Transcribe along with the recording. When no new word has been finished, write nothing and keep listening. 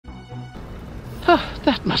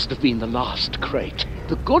That must have been the last crate.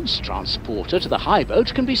 The goods transporter to the high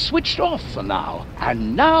boat can be switched off for now.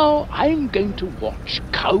 And now I'm going to watch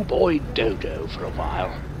Cowboy Dodo for a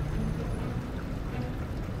while.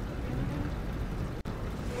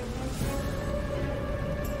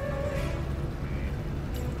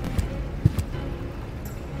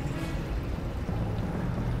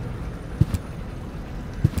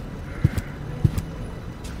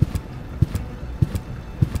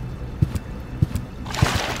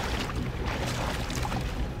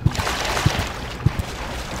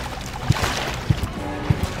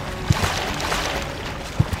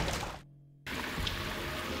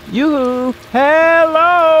 Yoo-hoo!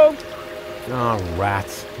 Hello! Oh,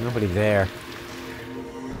 rats. Nobody there.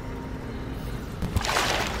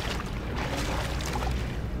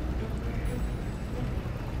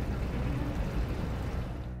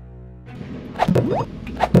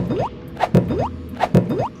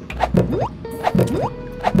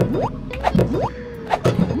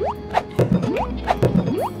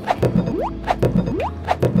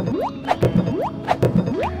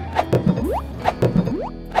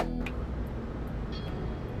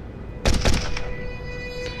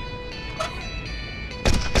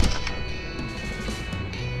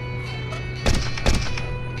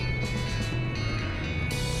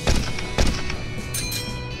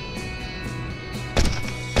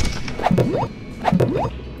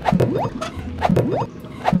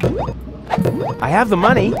 I have the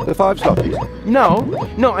money. The 5 slotties?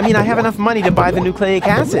 No, I mean I have enough money to buy the nucleic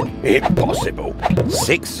acid. Impossible.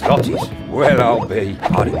 6 slotties? Well, I'll be.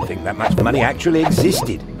 I didn't think that much money actually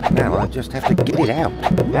existed. Now I just have to get it out.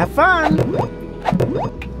 Have fun!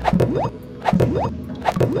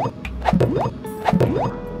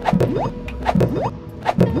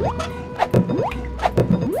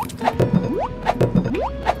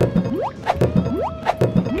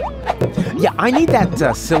 Yeah, I need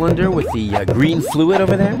that cylinder with the green fluid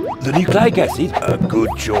over there. The nucleic acid? A good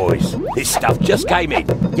choice. This stuff just came in.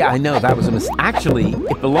 Yeah, I know, that was a mistake. Actually,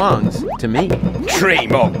 it belongs to me.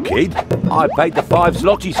 Dream on, kid. I paid the 5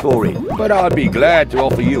 slotties for it, but I'd be glad to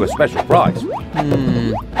offer you a special price.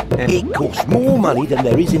 It costs more money than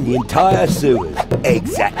there is in the entire sewers.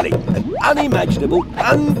 Exactly. An unimaginable,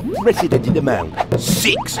 unprecedented amount.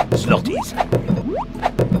 6 slotties.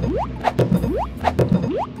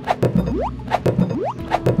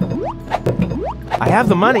 I have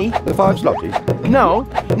the money. The 5 slotties? No,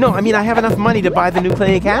 I mean I have enough money to buy the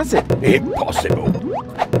nucleic acid. Impossible.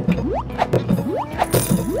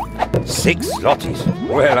 6 slotties?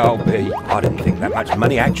 Well, I'll be. I didn't think that much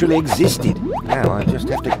money actually existed. Now I just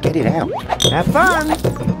have to get it out. Have fun!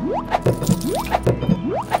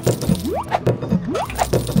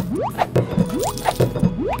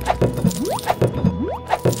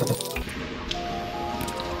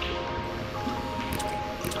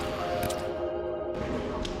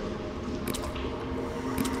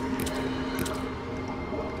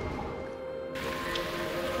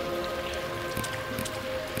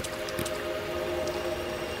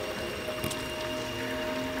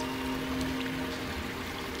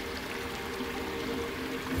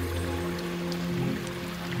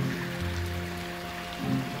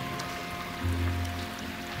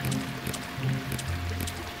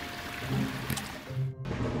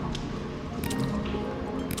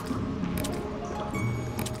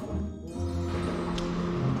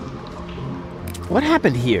 What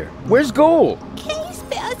happened here? Where's Goal? Case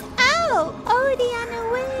bells out! Already on the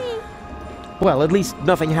way! Well, at least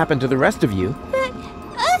nothing happened to the rest of you. But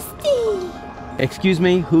Usty! Excuse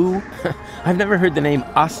me, who? I've never heard the name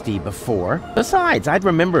Usty before. Besides, I'd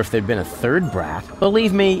remember if there'd been a third brat.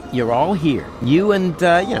 Believe me, you're all here. You and,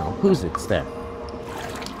 who's it's there?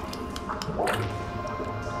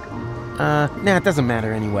 Nah, it doesn't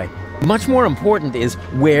matter anyway. Much more important is,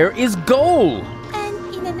 where is Goal?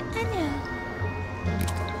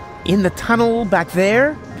 In the tunnel back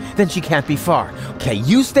there? Then she can't be far. Okay,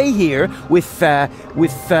 you stay here you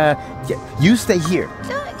stay here.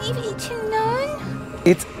 Don't leave it to none.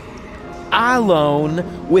 It's alone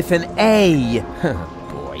with an A.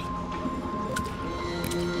 Boy.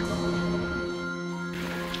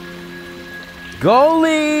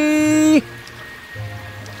 Goalie!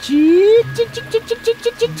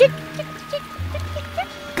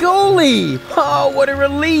 Goalie! Oh, what a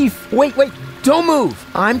relief! Wait, don't move!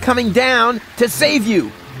 I'm coming down to save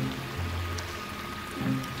you!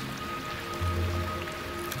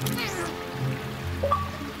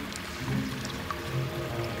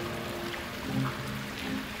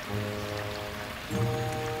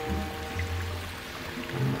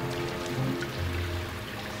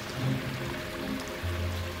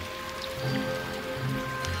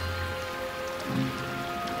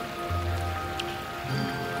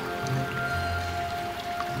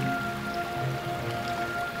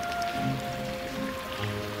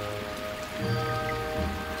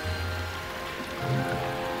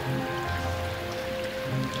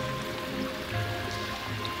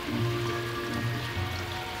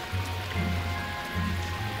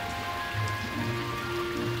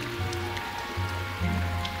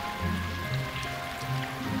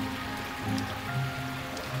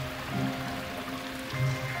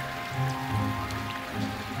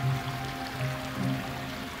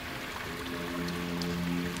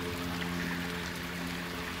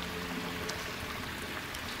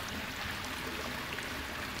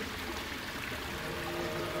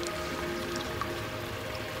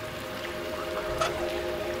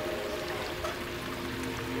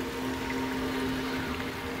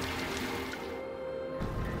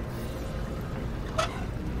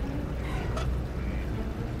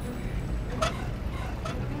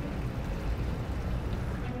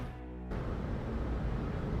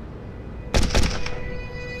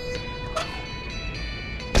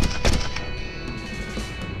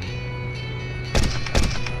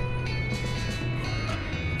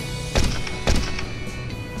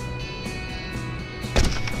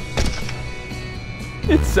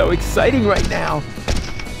 It's so exciting right now.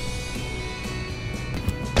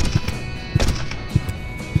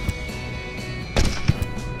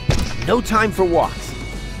 No time for walks.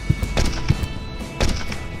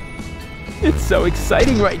 It's so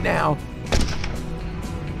exciting right now.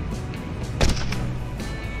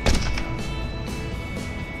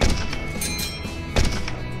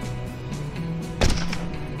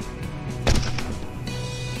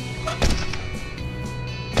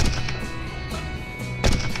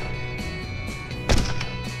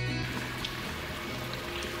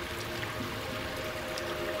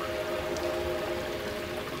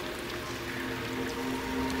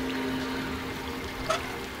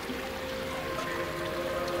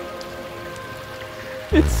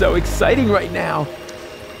 It's so exciting right now.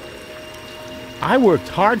 I worked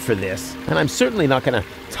hard for this, and I'm certainly not gonna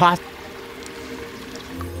toss...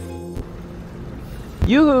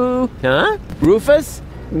 Yoo-hoo! Huh? Rufus?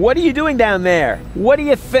 What are you doing down there? What do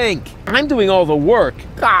you think? I'm doing all the work.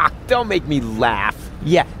 Ah, don't make me laugh.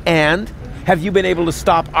 Yeah, and? Have you been able to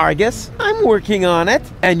stop Argus? I'm working on it.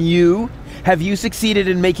 And you? Have you succeeded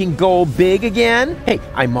in making gold big again? Hey,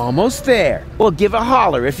 I'm almost there. Well, give a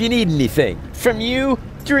holler if you need anything. From you,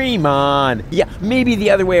 dream on. Yeah, maybe the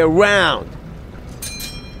other way around.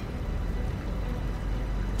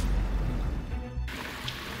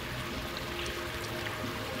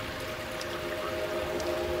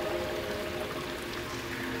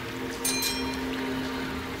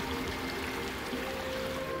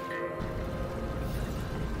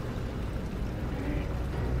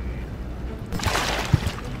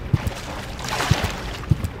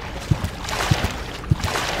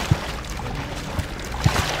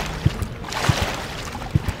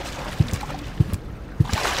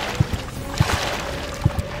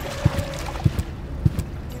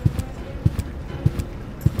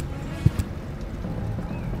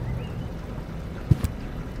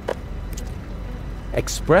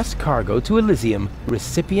 Express cargo to Elysium.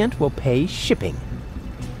 Recipient will pay shipping.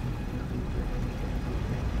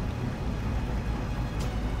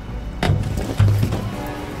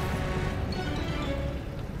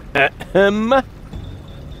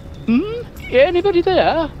 Anybody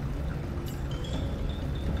there?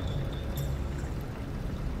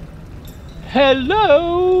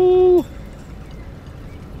 Hello?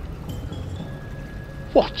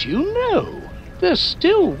 What do you know? There's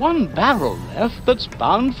still one barrel left that's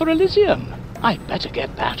bound for Elysium. I'd better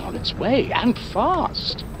get that on its way, and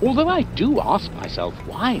fast. Although I do ask myself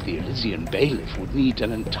why the Elysian bailiff would need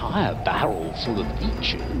an entire barrel full of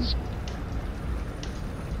leeches.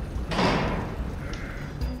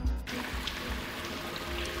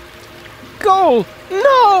 Goal!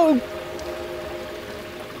 No!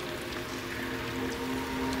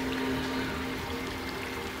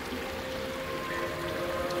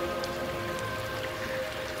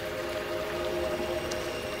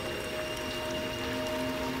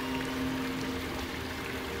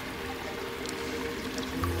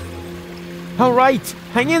 All right,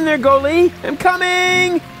 hang in there, goalie. I'm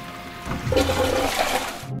coming!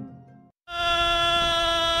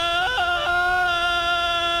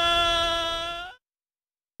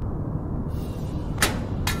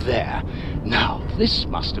 There. Now, this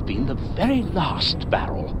must have been the very last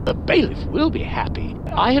barrel. The bailiff will be happy.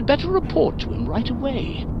 I had better report to him right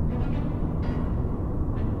away.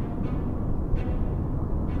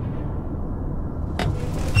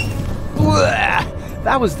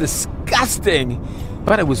 That was disgusting,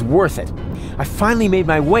 but it was worth it. I finally made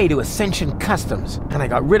my way to Ascension Customs, and I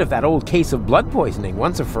got rid of that old case of blood poisoning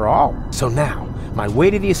once and for all. So now, my way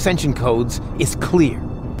to the Ascension codes is clear.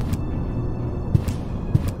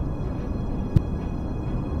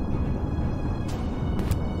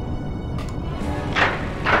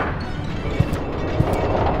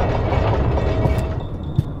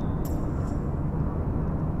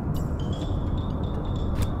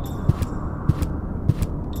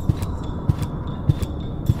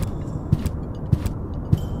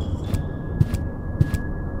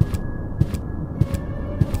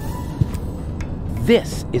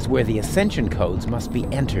 This is where the Ascension codes must be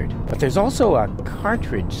entered, but there's also a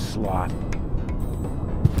cartridge slot.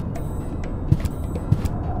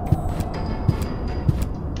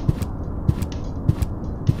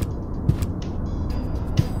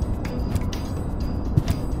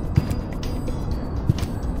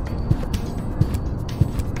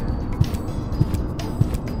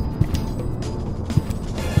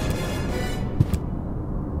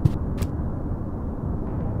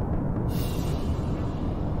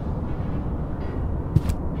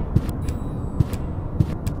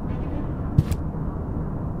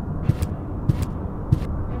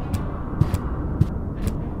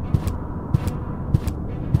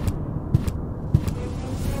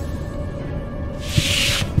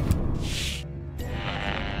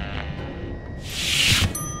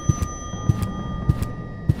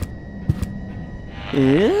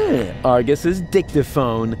 Argus's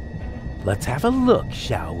dictaphone. Let's have a look,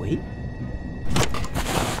 shall we?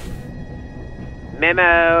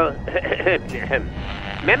 Memo.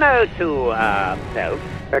 Memo to, self.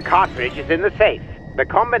 The cartridge is in the safe. The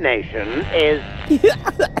combination is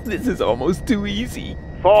This is almost too easy.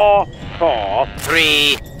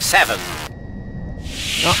 4437.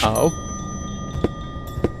 Uh-oh.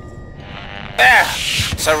 There!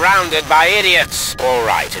 Surrounded by idiots. All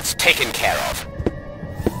right, it's taken care of.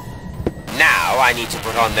 Now I need to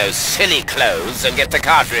put on those silly clothes and get the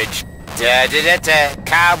cartridge. Da-da-da-da,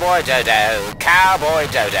 cowboy dodo, cowboy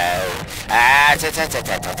dodo.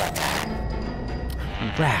 Ah-ta-ta-ta-ta-ta-ta.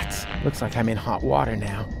 Rats. Looks like I'm in hot water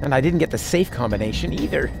now. And I didn't get the safe combination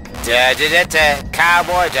either. Da-da-da-da,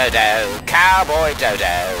 cowboy dodo, cowboy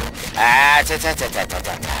dodo.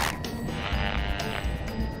 Ah-ta-ta-ta-ta-ta-ta.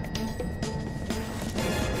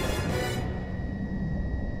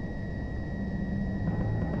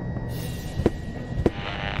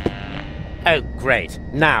 Oh, great.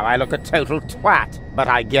 Now I look a total twat. But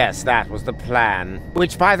I guess that was the plan.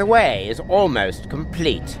 Which, by the way, is almost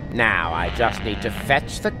complete. Now I just need to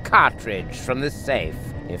fetch the cartridge from the safe.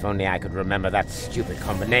 If only I could remember that stupid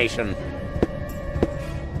combination.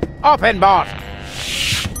 Open, bot!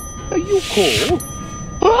 Are you called?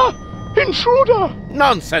 Ah! Intruder!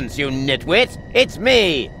 Nonsense, you nitwit! It's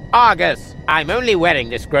me, Argus. I'm only wearing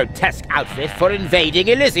this grotesque outfit for invading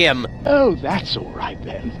Elysium. Oh, that's all right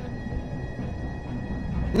then.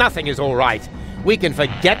 Nothing is all right. We can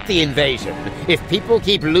forget the invasion if people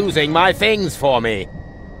keep losing my things for me.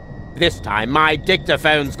 This time, my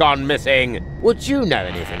dictaphone's gone missing. Would you know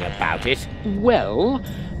anything about it? Well,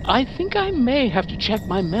 I think I may have to check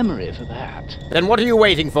my memory for that. Then what are you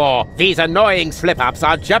waiting for? These annoying slip-ups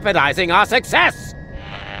are jeopardizing our success!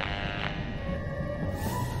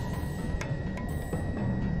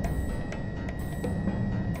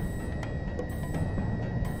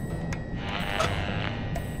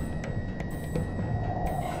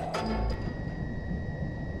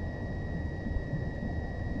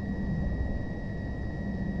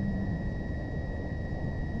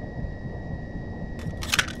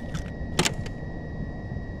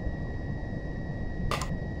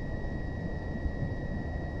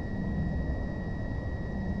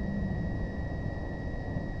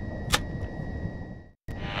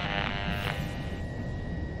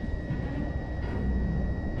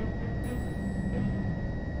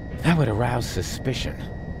 That would arouse suspicion.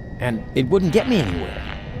 And it wouldn't get me anywhere.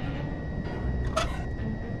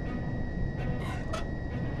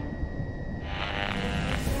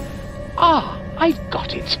 Ah, I've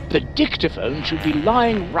got it. The dictaphone should be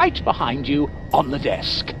lying right behind you on the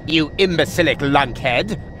desk. You imbecilic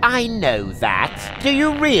lunkhead. I know that. Do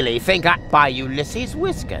you really think by Ulysses'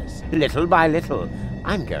 whiskers? Little by little,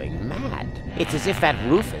 I'm going mad. It's as if that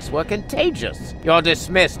Rufus were contagious. You're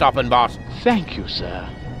dismissed, Oppenbot. Thank you, sir.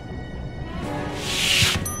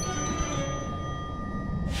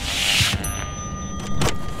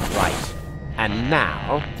 Right. And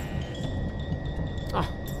now... Oh,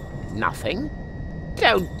 nothing?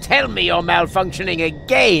 Don't tell me you're malfunctioning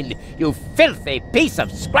again, you filthy piece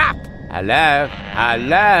of scrap! Hello?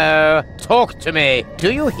 Hello? Talk to me!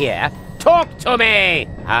 Do you hear? Talk to me!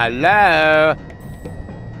 Hello?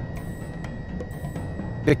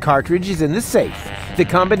 The cartridge is in the safe. The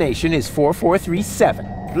combination is 4437.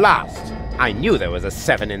 Blast! I knew there was a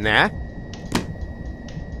 7 in there.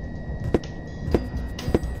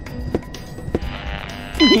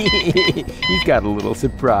 He's got a little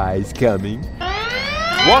surprise coming.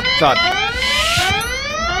 What the...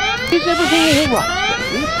 Is everything all right,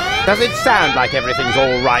 Benny? Does it sound like everything's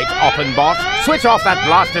all right, Oppenbot? Switch off that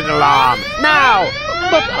blasted alarm, now!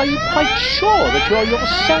 But are you quite sure that you're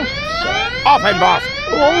yourself, sir? Oppenbot!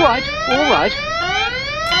 All right, all right.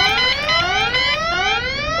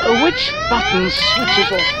 Which button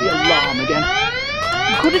switches off the alarm again?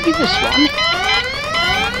 Could it be this one?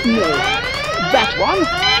 No. That one?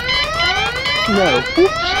 No.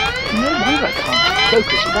 Oops. No wonder I can't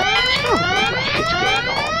focus with that terrible racket going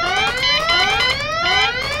on.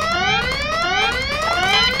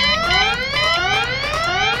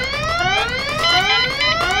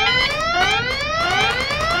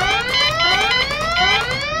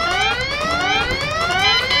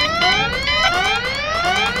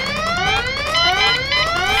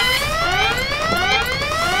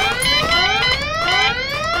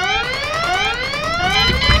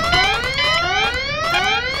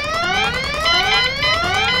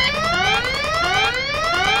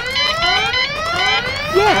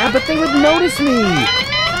 Yeah, but they would notice me!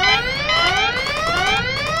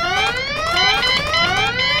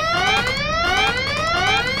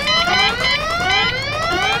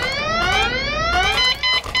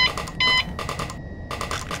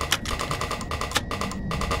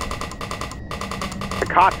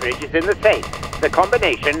 cartridge is in the safe. The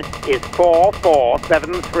combination is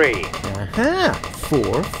 4473. Aha!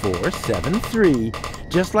 4473.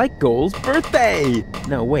 Just like Goal's birthday.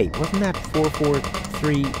 No, wait, wasn't that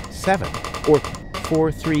 4437? Or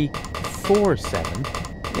 4347?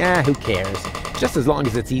 Yeah, who cares? Just as long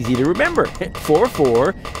as it's easy to remember.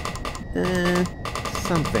 44...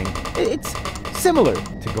 something. It's similar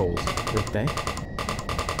to Goal's birthday.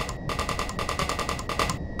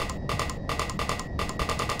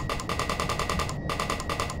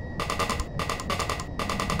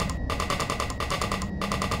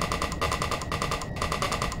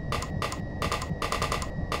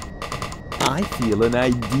 I feel an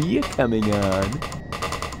idea coming on.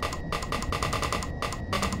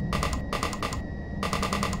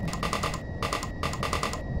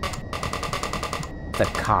 The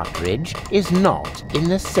cartridge is not in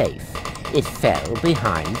the safe. It fell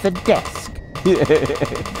behind the desk.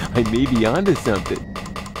 I may be onto something.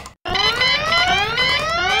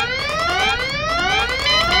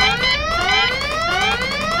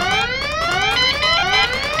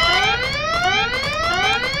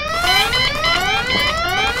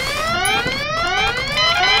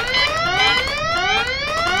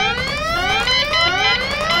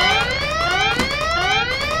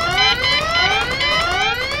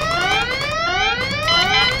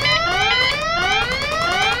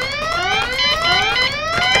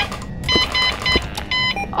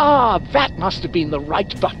 Ah, that must have been the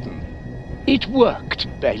right button. It worked,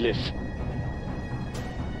 Bailiff.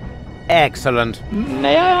 Excellent.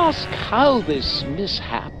 May I ask how this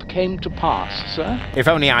mishap came to pass, sir? If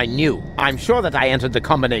only I knew. I'm sure that I entered the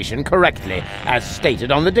combination correctly, as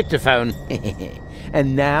stated on the dictaphone.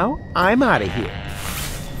 And now, I'm out of here.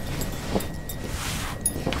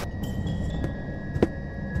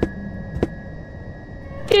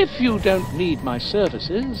 If you don't need my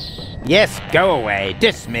services... Yes, go away.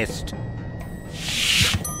 Dismissed.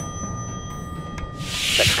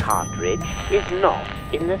 The cartridge is not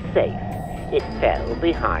in the safe. It fell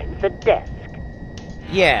behind the desk.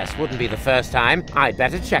 Yes, wouldn't be the first time. I'd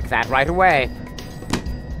better check that right away.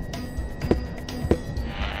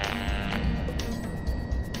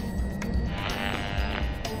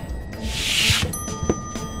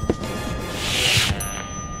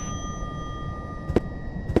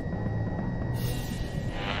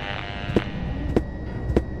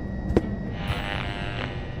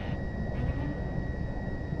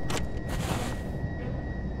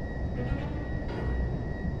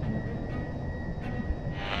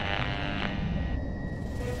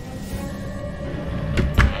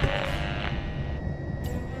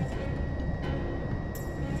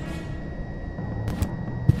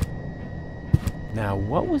 Now,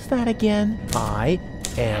 what was that again?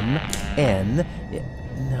 I-M-N...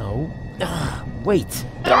 No. Wait.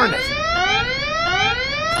 Darn it.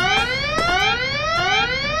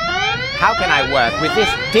 How can I work with this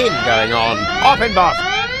din going on? Open, boss!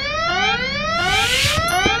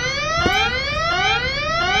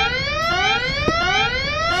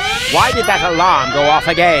 Why did that alarm go off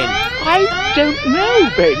again? I don't know,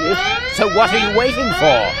 Bailiff. So what are you waiting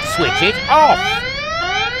for? Switch it off!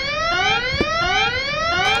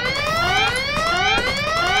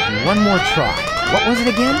 One more try. What was it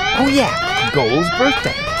again? Oh yeah, Goal's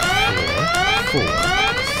birthday.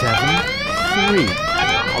 4473.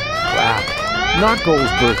 Oh crap. Not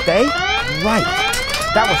Goal's birthday. Right.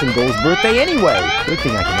 That wasn't Goal's birthday anyway. Good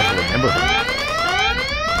thing I can never remember her.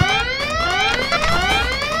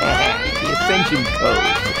 The Ascension Code.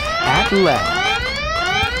 At last.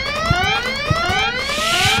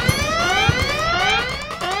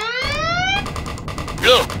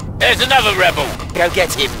 Look, there's another rebel. Go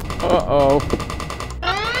get him. Uh-oh.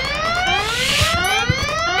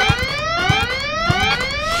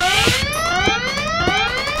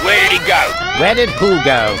 Where did he go? Where did who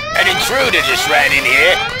go? An intruder just ran in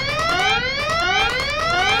here.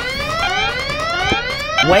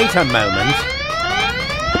 Wait a moment.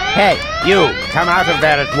 Hey, you, come out of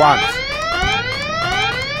there at once.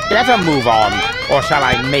 Better move on, or shall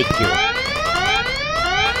I make you?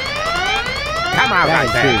 Come out, I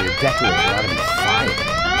say. Your decorator ought to be fired.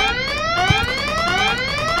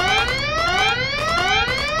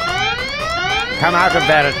 Come out of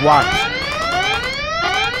there at once.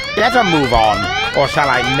 Better move on, or shall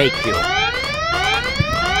I make you?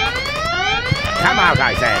 Come out,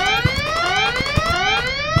 I say.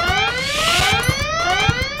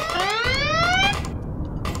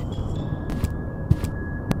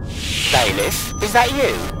 Bailiff, is that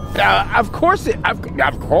you? Of course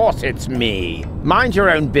it's me. Mind your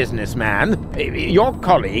own business, man. Your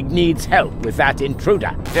colleague needs help with that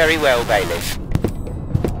intruder. Very well, Bailiff.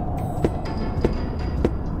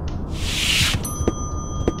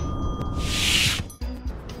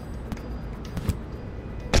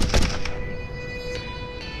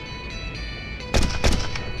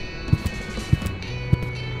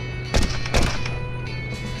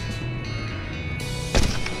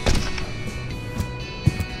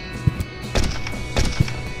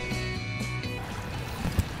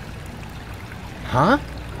 Huh?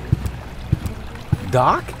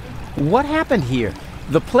 Doc? What happened here?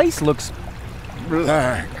 The place looks...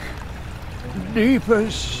 Black.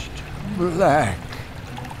 Deepest black.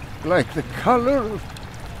 Like the color of...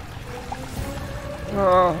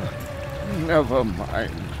 Oh, never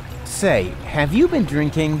mind. Say, have you been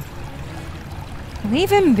drinking? Leave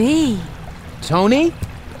him be. Tony?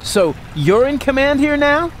 So, you're in command here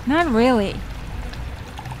now? Not really.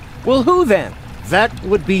 Well, who then? That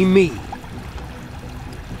would be me.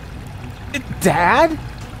 Dad?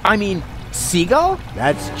 I mean, Seagull?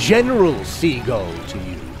 That's General Seagull to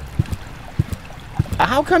you.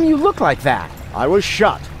 How come you look like that? I was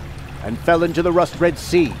shot and fell into the rust-red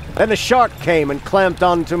sea. Then a shark came and clamped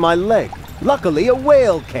onto my leg. Luckily, a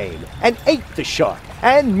whale came and ate the shark,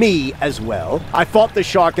 and me as well. I fought the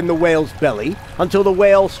shark in the whale's belly until the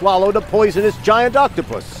whale swallowed a poisonous giant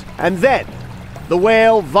octopus. And then, the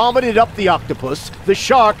whale vomited up the octopus, the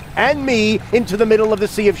shark, and me into the middle of the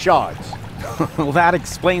Sea of Shards. Well, that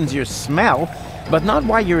explains your smell, but not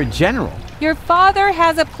why you're a general. Your father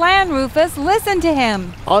has a plan, Rufus. Listen to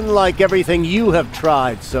him. Unlike everything you have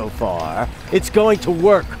tried so far, it's going to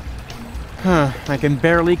work. I can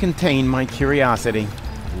barely contain my curiosity.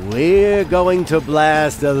 We're going to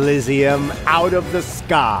blast Elysium out of the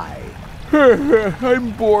sky.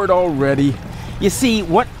 I'm bored already. You see,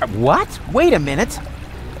 what? Wait a minute.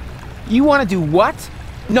 You want to do what?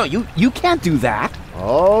 No, you can't do that.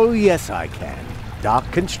 Oh, yes, I can.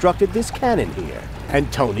 Doc constructed this cannon here,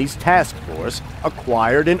 and Tony's task force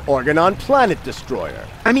acquired an Organon planet destroyer.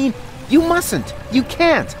 I mean, you mustn't. You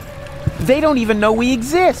can't. They don't even know we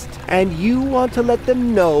exist. And you want to let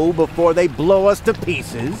them know before they blow us to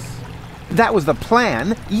pieces? That was the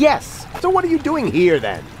plan, yes. So what are you doing here,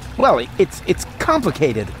 then? Well, it's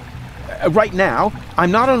complicated. Right now, I'm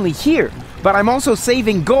not only here, but I'm also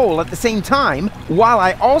saving Goal at the same time, while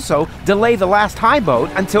I also delay the last high boat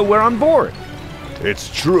until we're on board. It's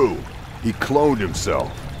true. He cloned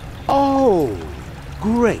himself. Oh,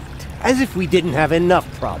 great. As if we didn't have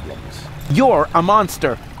enough problems. You're a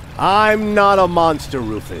monster. I'm not a monster,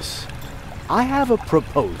 Rufus. I have a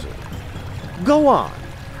proposal. Go on.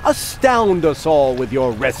 Astound us all with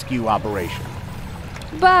your rescue operation.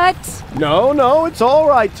 But... No, it's all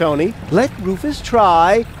right, Tony. Let Rufus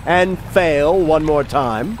try and fail one more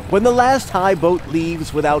time. When the last high boat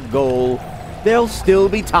leaves without Goal, there'll still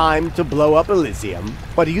be time to blow up Elysium.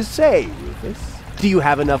 What do you say, Rufus? Do you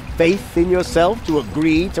have enough faith in yourself to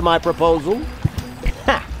agree to my proposal?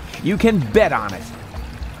 Ha! You can bet on it.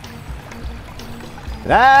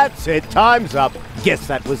 That's it. Time's up. Guess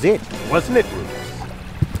that was it, wasn't it, Rufus?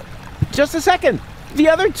 Just a second. The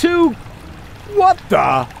other two... What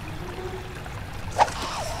the?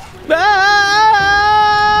 Ah!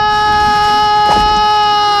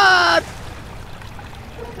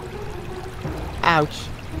 Ouch.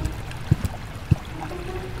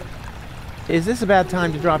 Is this a bad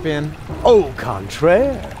time to drop in? Au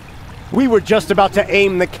contraire. We were just about to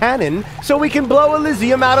aim the cannon so we can blow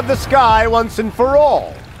Elysium out of the sky once and for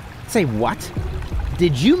all. Say what?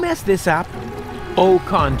 Did you mess this up? Au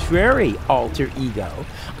contrary, alter ego.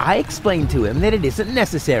 I explained to him that it isn't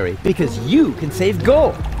necessary because you can save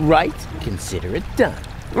Goal, right? Consider it done.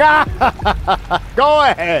 Go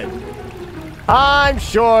ahead. I'm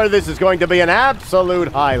sure this is going to be an absolute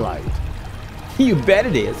highlight. You bet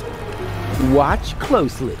it is. Watch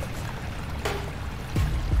closely.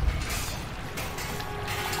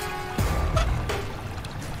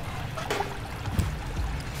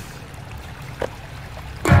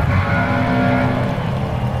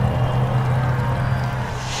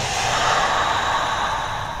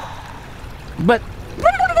 But...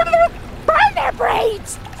 Burn their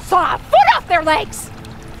brains! Saw a foot off their legs!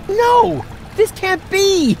 No! This can't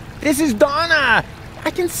be! This is Donna!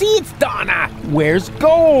 I can see it's Donna! Where's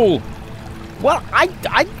Goal? Well, I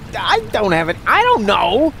don't have it. I don't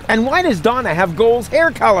know! And why does Donna have Goal's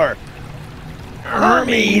hair color?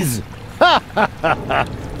 Hermes!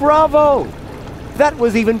 Bravo! That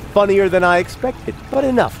was even funnier than I expected. But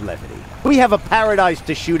enough levity. We have a paradise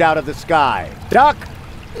to shoot out of the sky. Doc!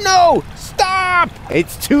 No! Stop!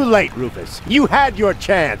 It's too late, Rufus. You had your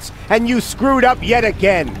chance, and you screwed up yet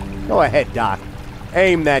again. Go ahead, Doc.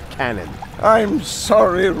 Aim that cannon. I'm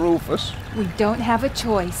sorry, Rufus. We don't have a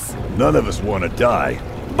choice. None of us want to die.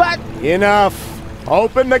 But... Enough.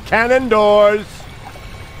 Open the cannon doors.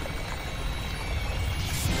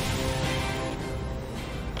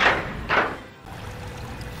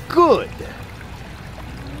 Good.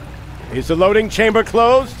 Is the loading chamber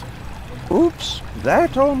closed? Oops,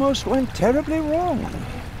 that almost went terribly wrong.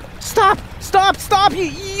 Stop! Stop! Stop!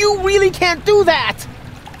 You really can't do that!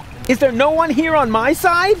 Is there no one here on my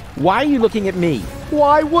side? Why are you looking at me?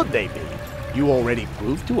 Why would they be? You already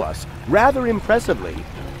proved to us, rather impressively,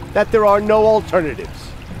 that there are no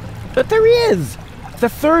alternatives. But there is! The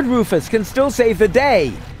third Rufus can still save the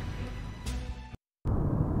day.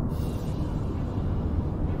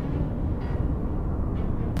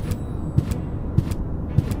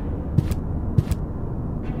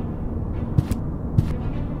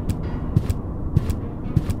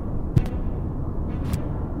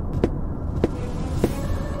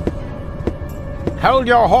 Hold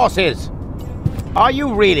your horses! Are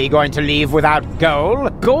you really going to leave without Goal?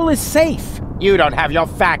 Goal is safe. You don't have your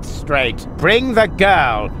facts straight. Bring the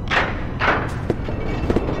girl.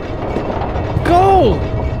 Goal!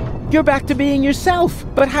 You're back to being yourself.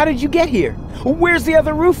 But how did you get here? Where's the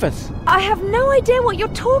other Rufus? I have no idea what you're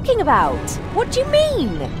talking about. What do you mean?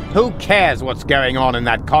 Who cares what's going on in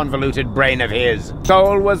that convoluted brain of his?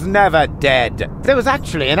 Goal was never dead. There was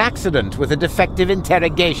actually an accident with a defective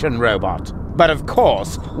interrogation robot. But of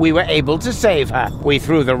course, we were able to save her. We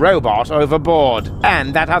threw the robot overboard.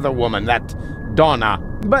 And that other woman, that Donna.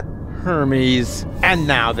 But Hermes... And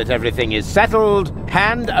now that everything is settled,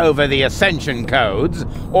 hand over the Ascension codes,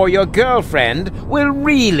 or your girlfriend will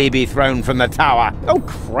really be thrown from the tower. Oh,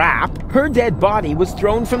 crap! Her dead body was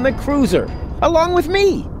thrown from the cruiser, along with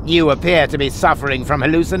me. You appear to be suffering from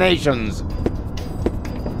hallucinations.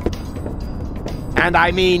 And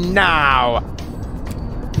I mean now.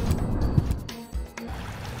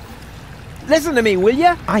 Listen to me, will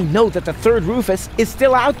ya? I know that the third Rufus is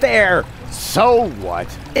still out there. So what?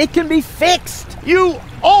 It can be fixed. You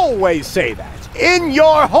always say that. In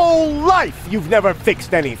your whole life, you've never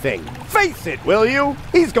fixed anything. Face it, will you?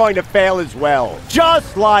 He's going to fail as well,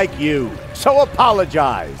 just like you. So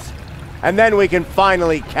apologize. And then we can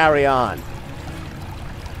finally carry on.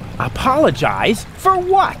 Apologize? For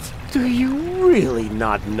what? Do you really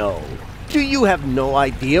not know? Do you have no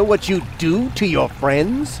idea what you do to your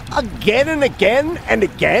friends? Again and again and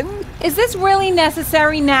again? Is this really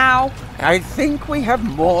necessary now? I think we have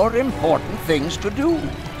more important things to do.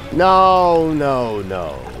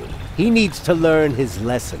 No. He needs to learn his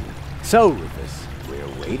lesson. So, Rufus,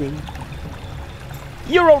 we're waiting.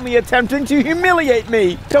 You're only attempting to humiliate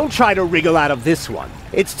me. Don't try to wriggle out of this one.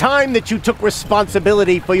 It's time that you took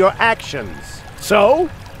responsibility for your actions. So,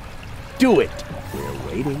 do it. We're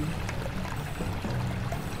waiting.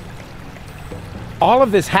 All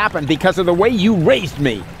of this happened because of the way you raised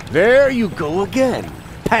me. There you go again,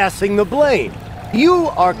 passing the blame. You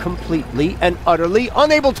are completely and utterly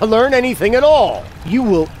unable to learn anything at all. You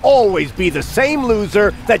will always be the same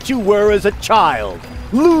loser that you were as a child.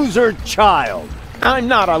 Loser child. I'm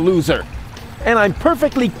not a loser, and I'm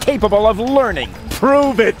perfectly capable of learning.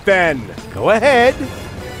 Prove it then. Go ahead.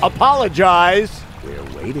 Apologize. We're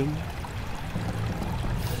waiting.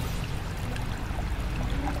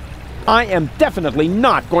 I am definitely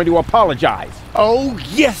not going to apologize. Oh,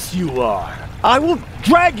 yes you are. I will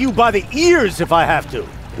drag you by the ears if I have to.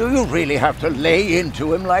 Do you really have to lay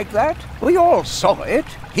into him like that? We all saw it.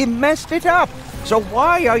 He messed it up. So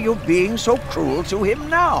why are you being so cruel to him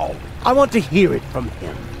now? I want to hear it from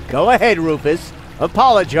him. Go ahead, Rufus.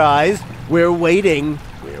 Apologize. We're waiting.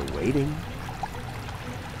 We're waiting.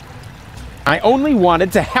 I only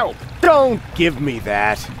wanted to help. Don't give me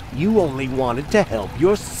that. You only wanted to help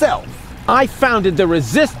yourself. I founded the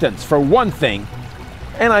Resistance, for one thing,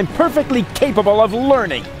 and I'm perfectly capable of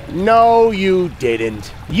learning. No, you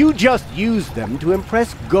didn't. You just used them to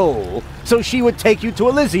impress Goal so she would take you to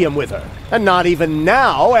Elysium with her. And not even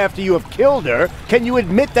now, after you have killed her, can you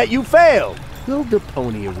admit that you failed. Will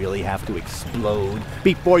Deponia really have to explode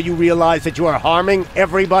before you realize that you are harming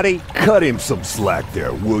everybody? Cut him some slack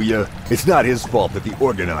there, will ya? It's not his fault that the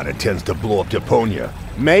Organon intends to blow up Deponia.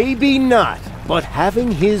 Maybe not, but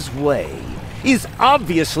having his way is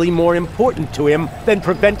obviously more important to him than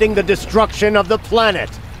preventing the destruction of the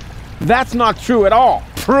planet. That's not true at all.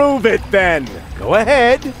 Prove it then. Go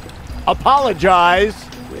ahead. Apologize.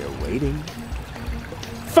 We're waiting.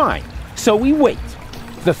 Fine. So we wait.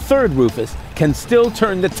 The third Rufus can still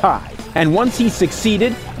turn the tide. And once he's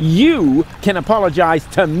succeeded, you can apologize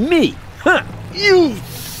to me. Huh. You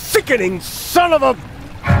sickening son of a...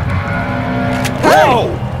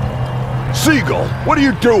 Whoa! Seagull, what are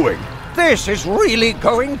you doing? This is really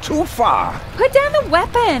going too far. Put down the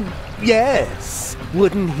weapon. Yes.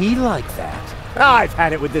 Wouldn't he like that? I've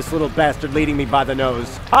had it with this little bastard leading me by the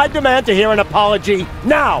nose. I demand to hear an apology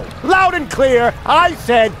now. Loud and clear. I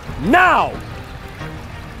said now.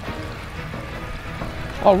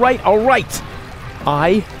 All right, all right.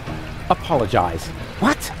 I apologize.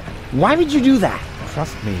 What? Why would you do that?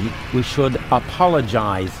 Trust me, we should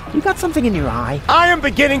apologize. You got something in your eye? I am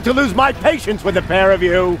beginning to lose my patience with the pair of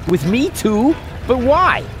you. With me too? But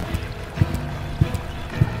why?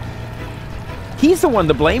 He's the one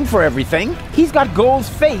to blame for everything. He's got Gold's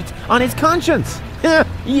fate on his conscience.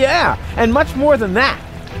 Yeah, and much more than that.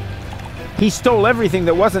 He stole everything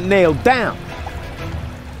that wasn't nailed down.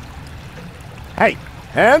 Hey,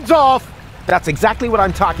 hands off! That's exactly what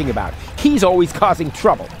I'm talking about. He's always causing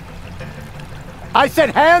trouble. I said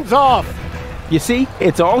hands off! You see,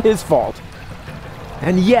 it's all his fault.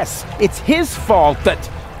 And yes, it's his fault that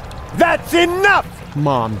That's enough!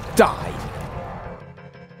 Mom died.